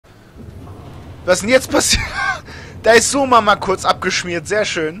Was ist denn jetzt passiert? Da ist Soma mal kurz abgeschmiert. Sehr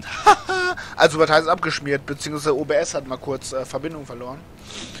schön. Also, was heißt abgeschmiert? Beziehungsweise OBS hat mal kurz Verbindung verloren.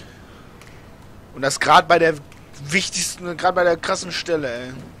 Und das gerade bei der wichtigsten, gerade bei der krassen Stelle,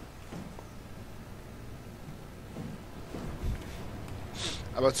 ey.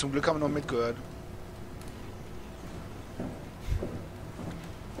 Aber zum Glück haben wir noch mitgehört.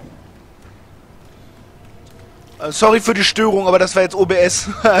 Sorry für die Störung, aber das war jetzt OBS.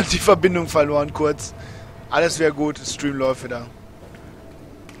 Die Verbindung verloren kurz. Alles wäre gut, Stream läuft wieder.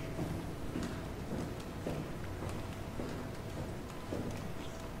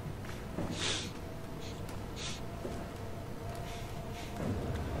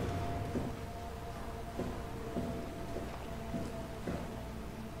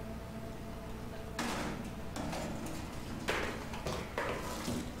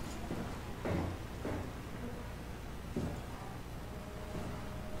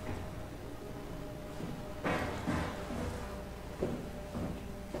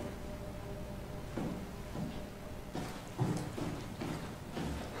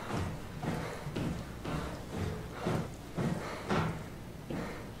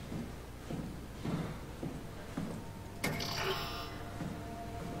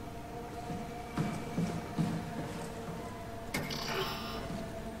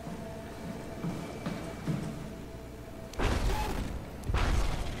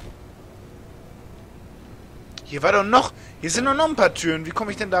 Hier war doch noch... Hier sind doch noch ein paar Türen. Wie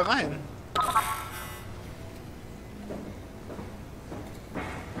komme ich denn da rein?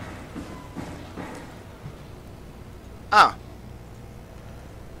 Ah.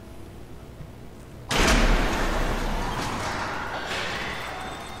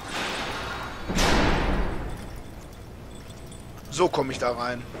 So komme ich da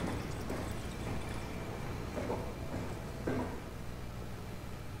rein.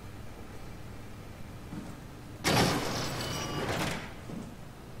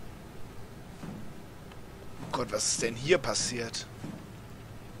 Gott, was ist denn hier passiert?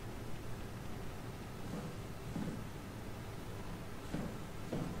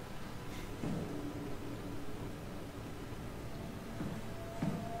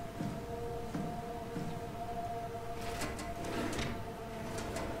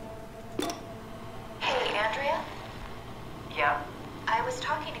 Hey, Andrea? Yeah? I was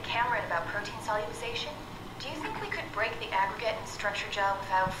talking to Cameron about protein solubilization. Do you think we could break the aggregate and structure gel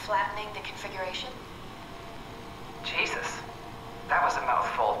without flattening the configuration? Jesus, that was a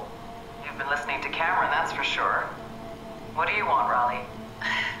mouthful. You've been listening to Cameron, that's for sure. What do you want, Raleigh?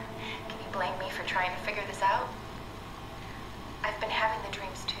 Can you blame me for trying to figure this out? I've been having the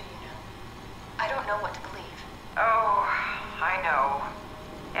dreams too, you know. I don't know what to believe. Oh, I know.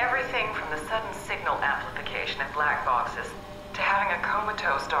 Everything from the sudden signal amplification in black boxes to having a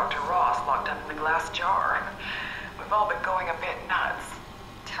comatose Dr. Ross locked up in the glass jar. We've all been going a bit nuts.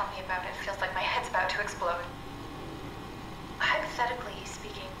 Tell me about it. Feels like my head's about to explode. Hypothetically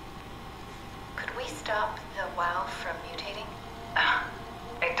speaking, could we stop the WoW from mutating?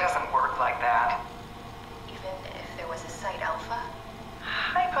 It doesn't work like that. Even if there was a Site Alpha?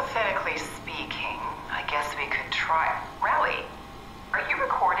 Hypothetically speaking, I guess we could try. Raleigh, are you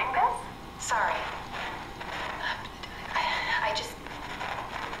recording this? Sorry. I just...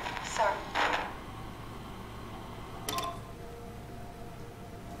 Sorry.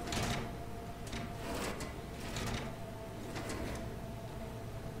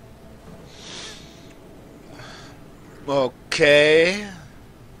 Okay.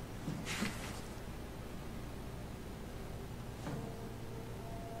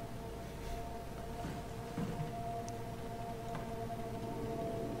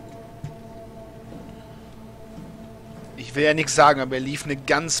 Ich will ja nichts sagen, aber er lief eine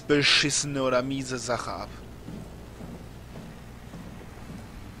ganz beschissene oder miese Sache ab.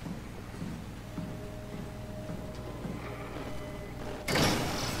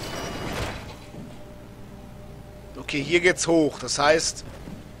 Okay, hier geht's hoch. Das heißt,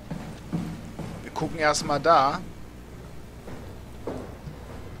 wir gucken erstmal da.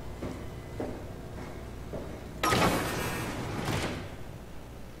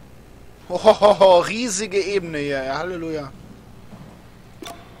 Hohoho, riesige Ebene hier. Ja, Halleluja.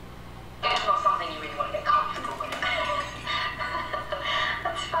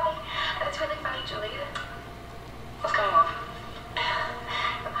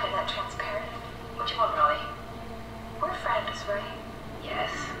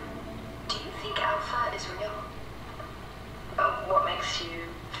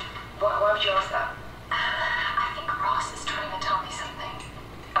 Why would you ask that? I think Ross is trying to tell me something.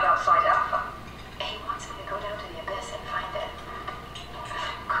 About Site Alpha? He wants me to go down to the abyss and find it.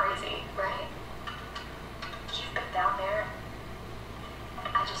 Crazy, right?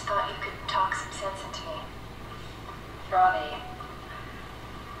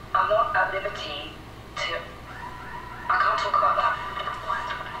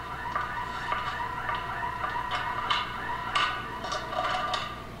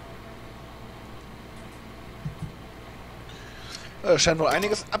 scheint wohl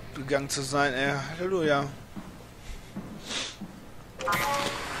einiges abgegangen zu sein, ey. Halleluja.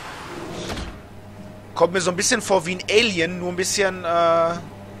 Kommt mir so ein bisschen vor wie ein Alien, nur ein bisschen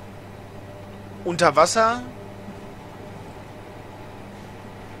unter Wasser.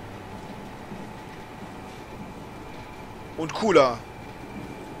 Und cooler.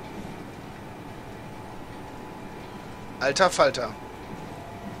 Alter Falter.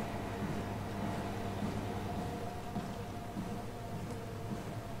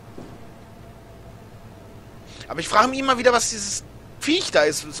 Aber ich frage mich immer wieder, was dieses Viech da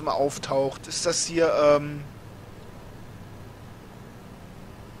ist, was immer auftaucht. Ist das hier,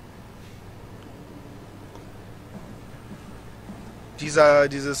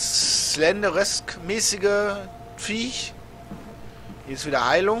 dieses Slenderesk-mäßige Viech? Hier ist wieder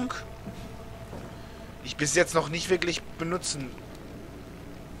Heilung. Ich bis jetzt noch nicht wirklich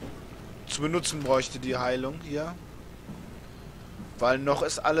zu benutzen bräuchte die Heilung hier. Weil noch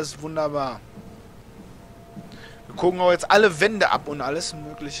ist alles wunderbar. Wir gucken auch jetzt alle Wände ab und alles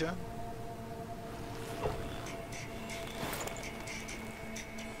Mögliche.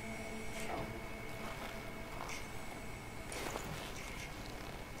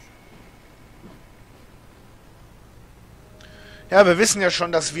 Ja, wir wissen ja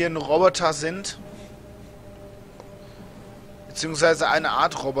schon, dass wir ein Roboter sind. Beziehungsweise eine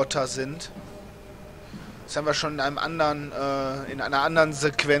Art Roboter sind. Das haben wir schon in einem anderen, in einer anderen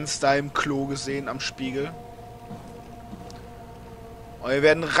Sequenz da im Klo gesehen, am Spiegel. Und hier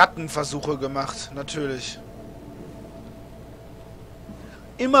werden Rattenversuche gemacht, natürlich.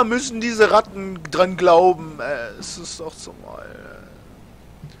 Immer müssen diese Ratten dran glauben. Es ist doch zum...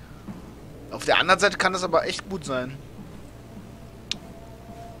 Auf der anderen Seite kann das aber echt gut sein.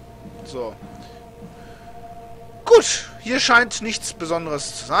 So. Gut, hier scheint nichts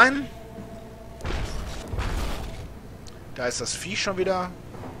Besonderes zu sein. Da ist das Vieh schon wieder.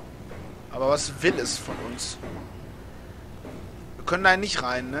 Aber was will es von uns? Wir können da nicht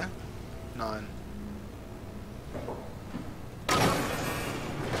rein, ne? Nein.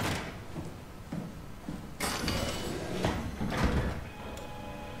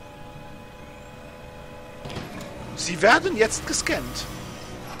 Sie werden jetzt gescannt.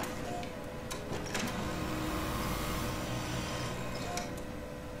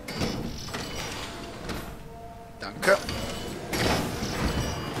 Danke.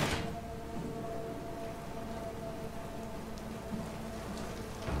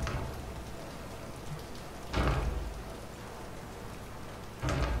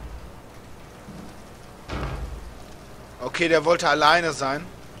 Okay, der wollte alleine sein.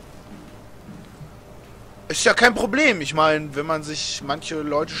 Ist ja kein Problem. Ich meine, wenn man sich... Manche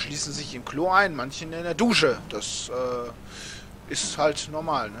Leute schließen sich im Klo ein, manche in der Dusche. Das ist halt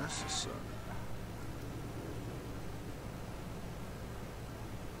normal, ne? Das ist,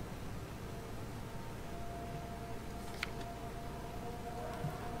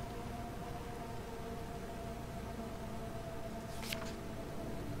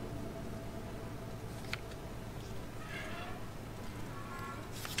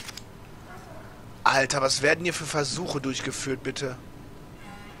 Alter, was werden hier für Versuche durchgeführt, bitte?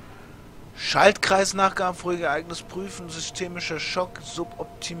 Schaltkreisnachgaben, vorige Ereignis prüfen, systemischer Schock,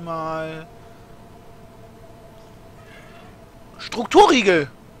 suboptimal.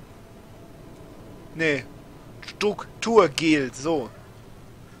 Strukturriegel! Nee. Strukturgel, so.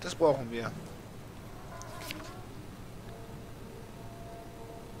 Das brauchen wir.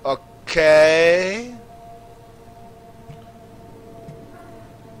 Okay.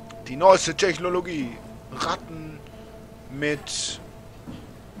 Die neueste Technologie. Ratten mit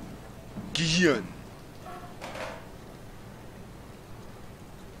Gehirn.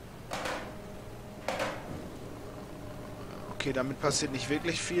 Okay, damit passiert nicht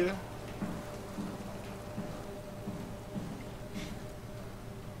wirklich viel.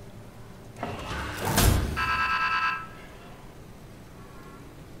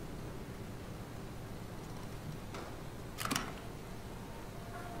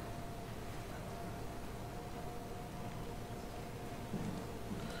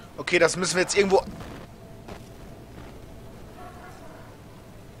 Okay, das müssen wir jetzt irgendwo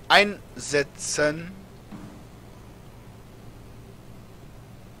einsetzen.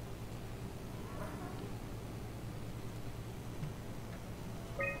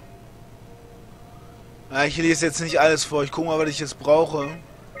 Ja, ich lese jetzt nicht alles vor. Ich gucke mal, was ich jetzt brauche.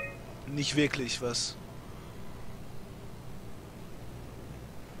 Nicht wirklich was.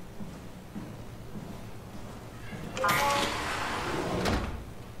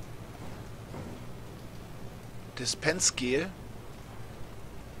 Dispensgel.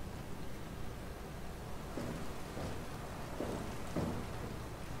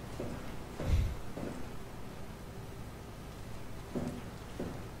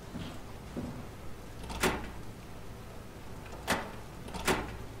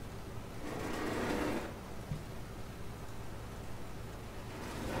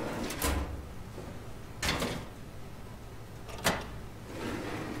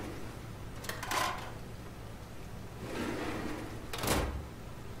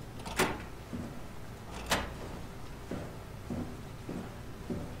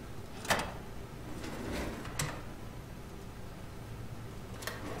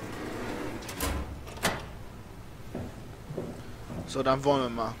 So, dann wollen wir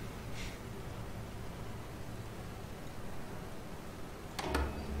mal.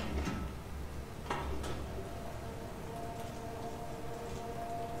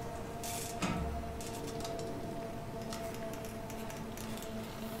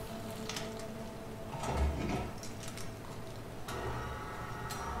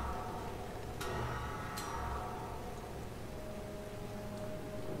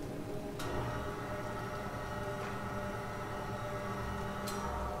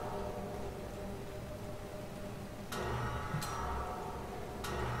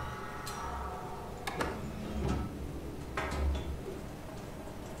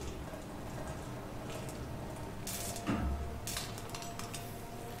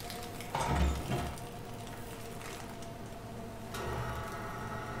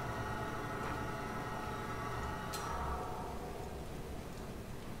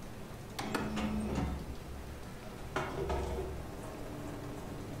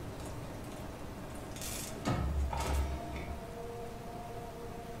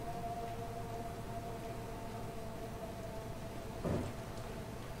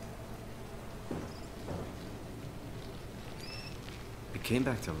 It came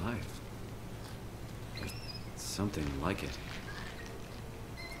back to life. Something like it.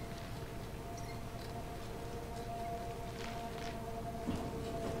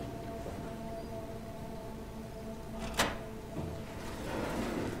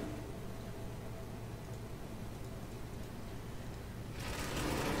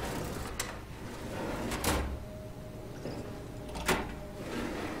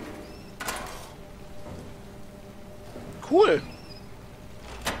 Cool.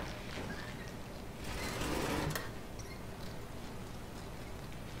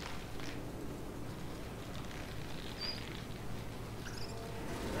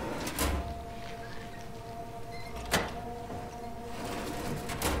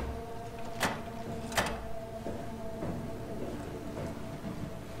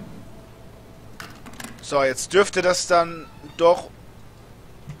 So, jetzt dürfte das dann doch...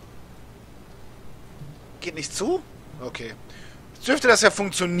 Geht nicht zu? Okay. Jetzt dürfte das ja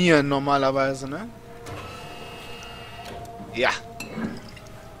funktionieren normalerweise, ne? Ja.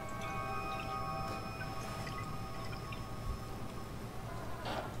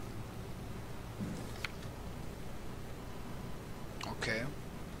 Okay.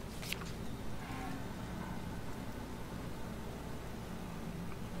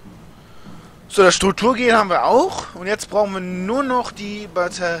 So, das Strukturgel haben wir auch. Und jetzt brauchen wir nur noch die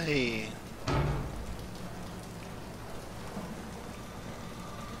Batterie.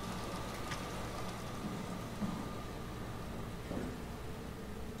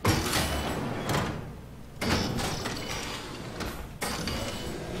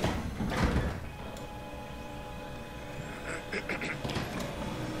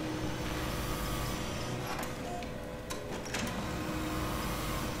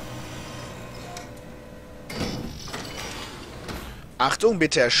 Achtung,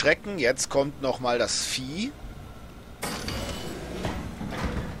 bitte erschrecken. Jetzt kommt nochmal das Vieh.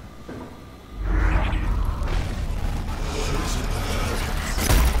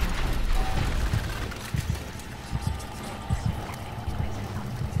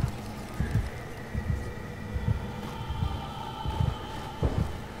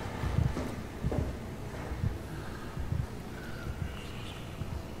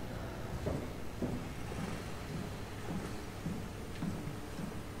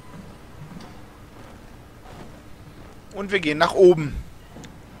 Und wir gehen nach oben.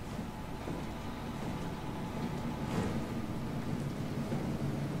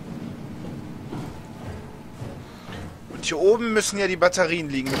 Und hier oben müssen ja die Batterien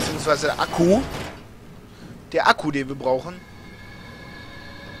liegen, beziehungsweise der Akku. Der Akku, den wir brauchen.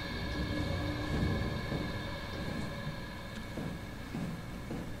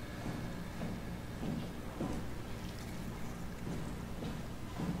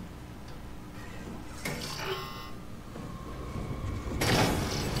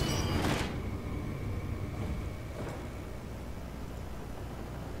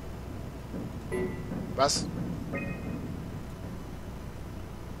 Was?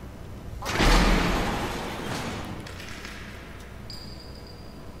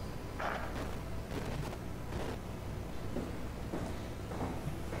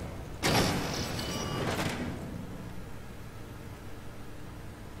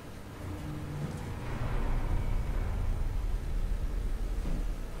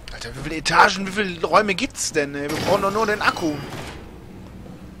 Alter, wie viele Etagen, wie viele Räume gibt's denn? Wir brauchen doch nur den Akku.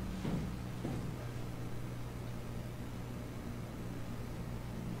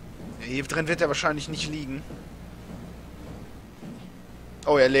 Hier drin wird er wahrscheinlich nicht liegen.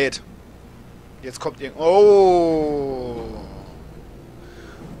 Oh, er lädt. Jetzt kommt irgend... Oh.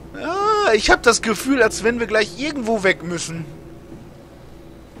 Ja, ich habe das Gefühl, als wenn wir gleich irgendwo weg müssen.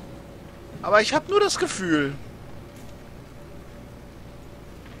 Aber ich habe nur das Gefühl.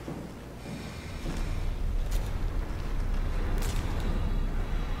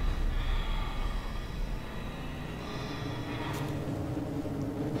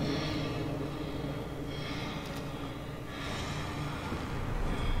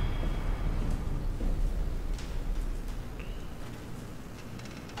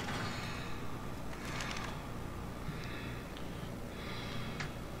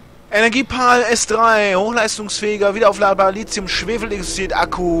 Energiepal S3, hochleistungsfähiger, wiederaufladbarer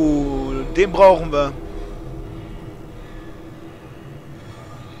Lithium-Schwefeldioxid-Akku. Den brauchen wir.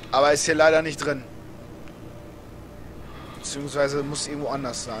 Aber ist hier leider nicht drin. Beziehungsweise muss irgendwo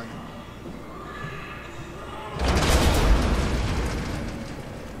anders sein.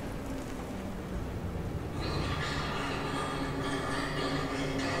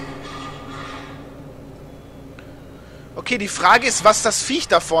 Okay, die Frage ist, was das Viech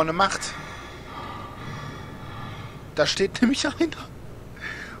da vorne macht. Da steht nämlich einer.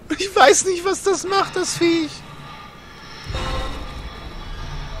 Und ich weiß nicht, was das macht, das Viech.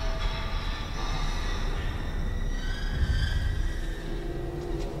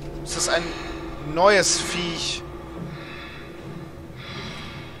 Ist das ein neues Viech?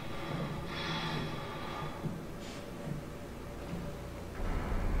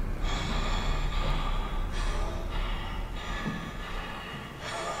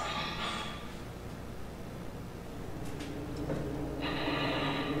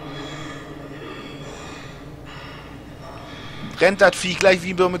 Rennt das Vieh gleich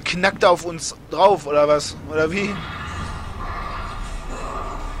wie mit knackt auf uns drauf, oder was? Oder wie?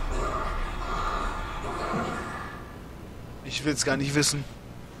 Ich will's gar nicht wissen.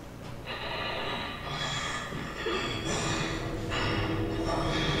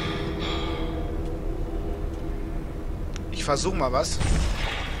 Ich versuch mal was.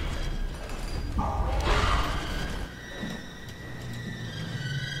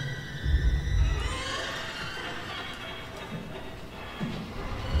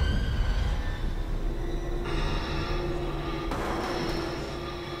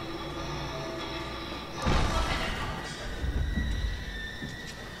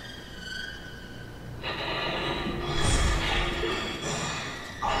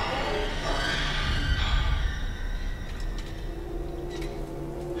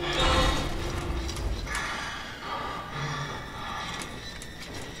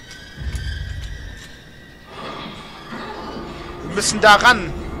 Wir müssen da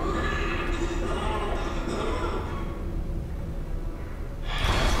ran.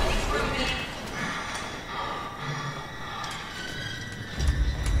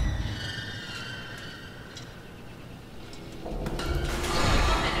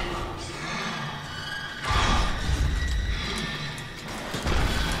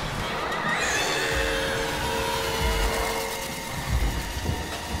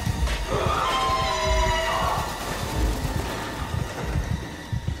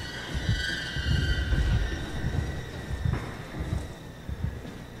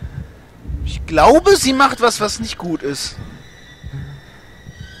 Ich glaube, sie macht was nicht gut ist.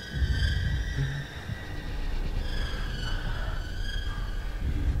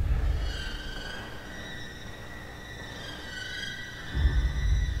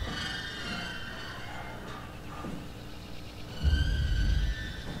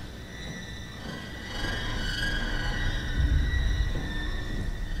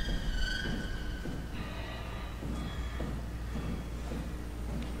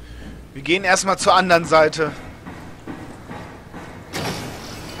 Wir gehen erstmal zur anderen Seite.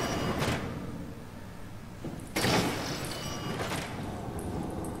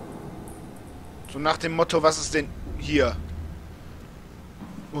 So nach dem Motto, was ist denn hier?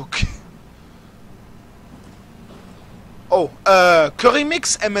 Okay. Oh, Curry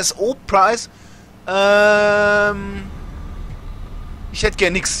Mix, MSO Price. Ich hätte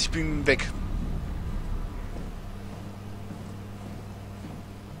gern nix, ich bin weg.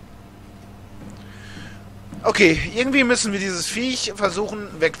 Okay, irgendwie müssen wir dieses Viech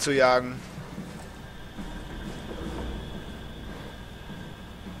versuchen wegzujagen.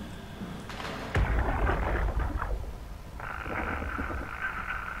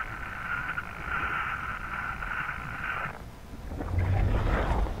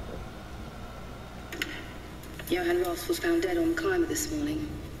 Johann Ross was found dead on the climber this morning.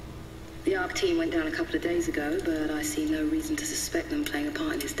 The ARC team went down a couple of days ago, but I see no reason to suspect them playing a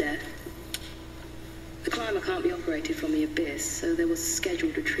part in his death. The climber can't be operated from the abyss, so there was a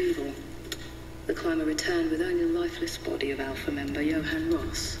scheduled retrieval. The climber returned with only the lifeless body of Alpha member Johann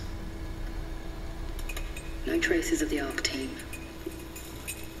Ross. No traces of the ARC team.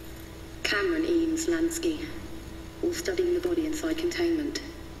 Cameron, Eames, Lansky, all studying the body inside containment.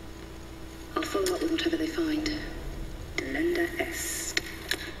 I'll follow up with whatever they find. Delenda S.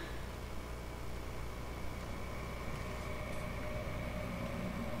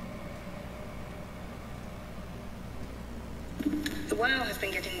 The WoW has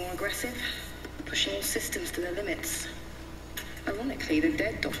been getting more aggressive, pushing all systems to their limits. Ironically, the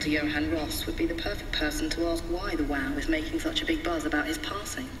dead Dr. Johann Ross would be the perfect person to ask why the WoW is making such a big buzz about his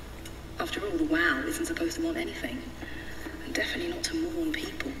passing. After all, the WoW isn't supposed to want anything, and definitely not to mourn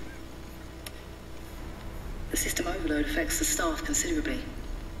people. The system overload affects the staff considerably.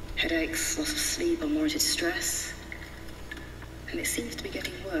 Headaches, loss of sleep, unwarranted stress, and it seems to be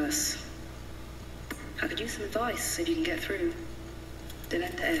getting worse. I could use some advice if you can get through.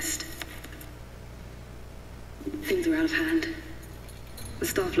 Delenda Est. Things are out of hand. The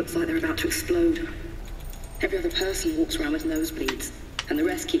staff looks like they're about to explode. Every other person walks around with nosebleeds, and the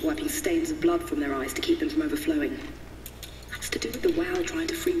rest keep wiping stains of blood from their eyes to keep them from overflowing. That's to do with the WoW trying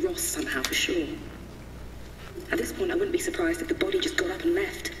to free Ross somehow, for sure. At this point, I wouldn't be surprised if the body just got up and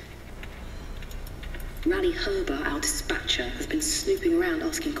left. Rally Herber, our dispatcher, has been snooping around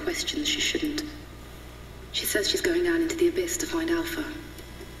asking questions she shouldn't. She says she's going down into the abyss to find Alpha.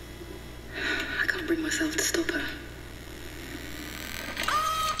 I can't bring myself to stop her.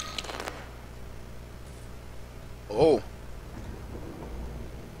 Oh.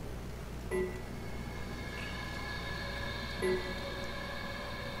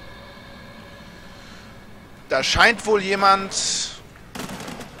 Da scheint wohl jemand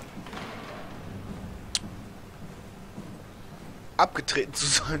abgetreten zu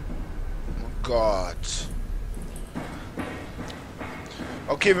sein. Oh Gott.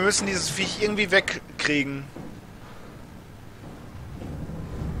 Okay, wir müssen dieses Viech irgendwie wegkriegen.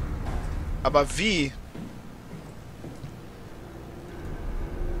 Aber wie?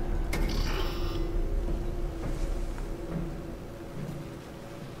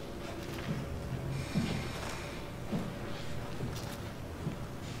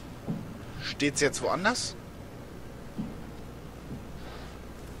 Steht's jetzt woanders?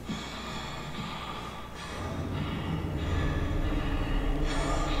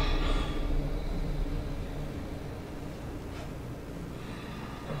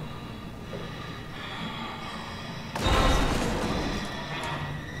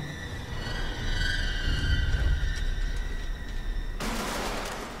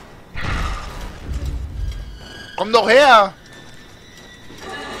 Komm doch her!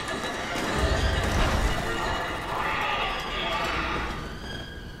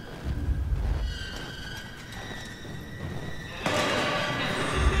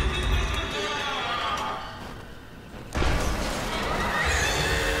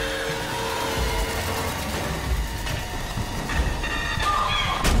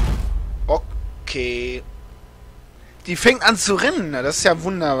 Okay. Die fängt an zu rennen. Das ist ja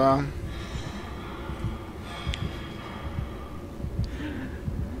wunderbar.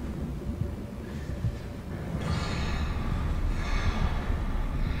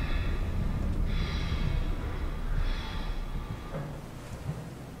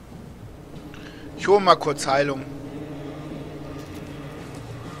 Ich hole mal kurz Heilung.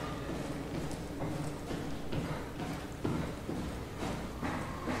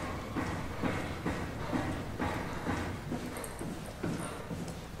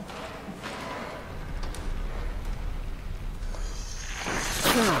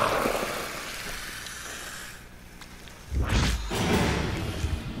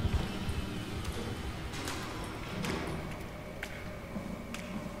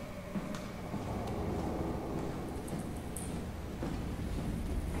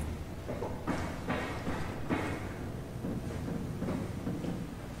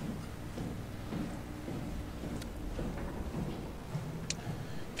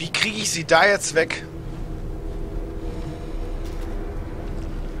 Wie kriege ich sie da jetzt weg?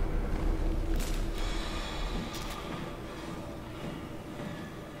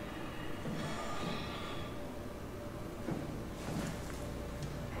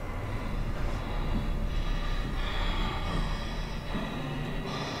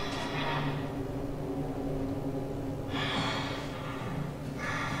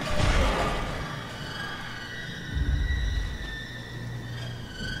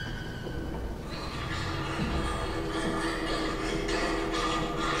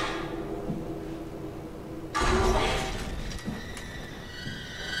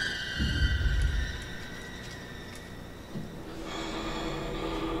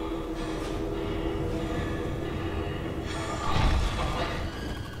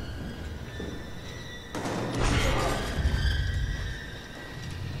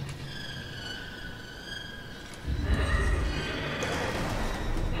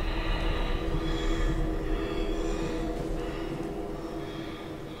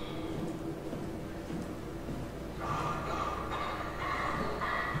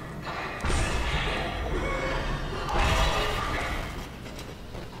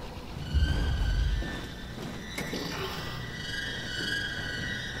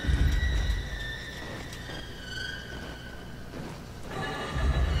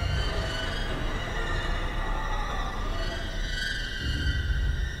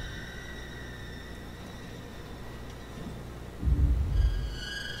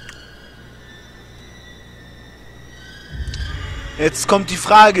 Jetzt kommt die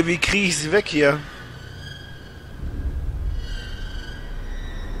Frage, wie kriege ich sie weg hier?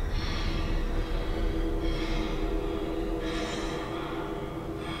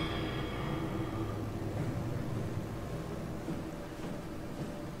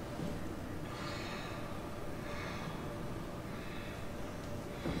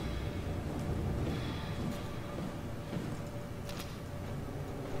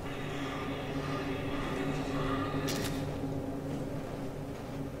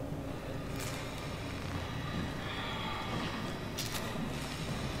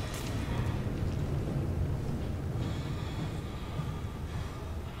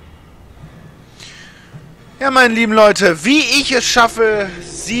 Ja, meine lieben Leute, wie ich es schaffe,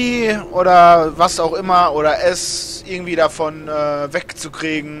 sie oder was auch immer oder es irgendwie davon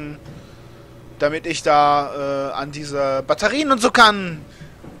wegzukriegen, damit ich da an diese Batterien und so kann,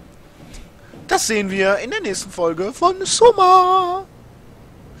 das sehen wir in der nächsten Folge von Soma.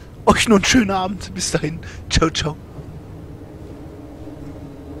 Euch nun einen schönen Abend. Bis dahin. Ciao, ciao.